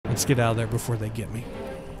Let's get out of there before they get me.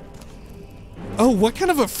 Oh, what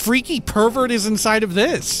kind of a freaky pervert is inside of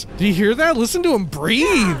this? Do you hear that? Listen to him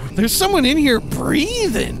breathe. There's someone in here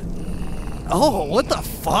breathing. Oh, what the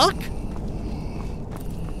fuck?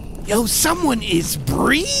 Yo, someone is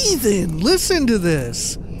breathing. Listen to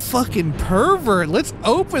this. Fucking pervert. Let's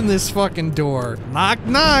open this fucking door. Knock,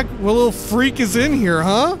 knock. What little freak is in here,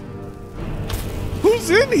 huh? Who's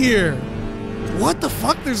in here? What the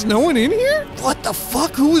fuck? There's no one in here? What the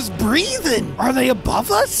fuck? Who is breathing? Are they above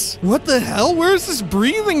us? What the hell? Where's this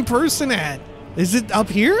breathing person at? Is it up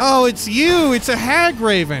here? Oh, it's you. It's a hag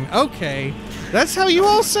raven. Okay. That's how you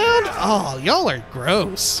all sound? Oh, y'all are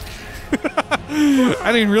gross.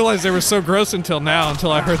 I didn't realize they were so gross until now,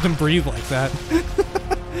 until I heard them breathe like that.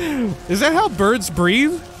 Is that how birds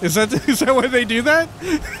breathe? Is that why they do that?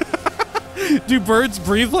 Do birds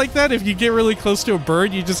breathe like that? If you get really close to a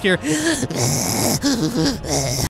bird, you just hear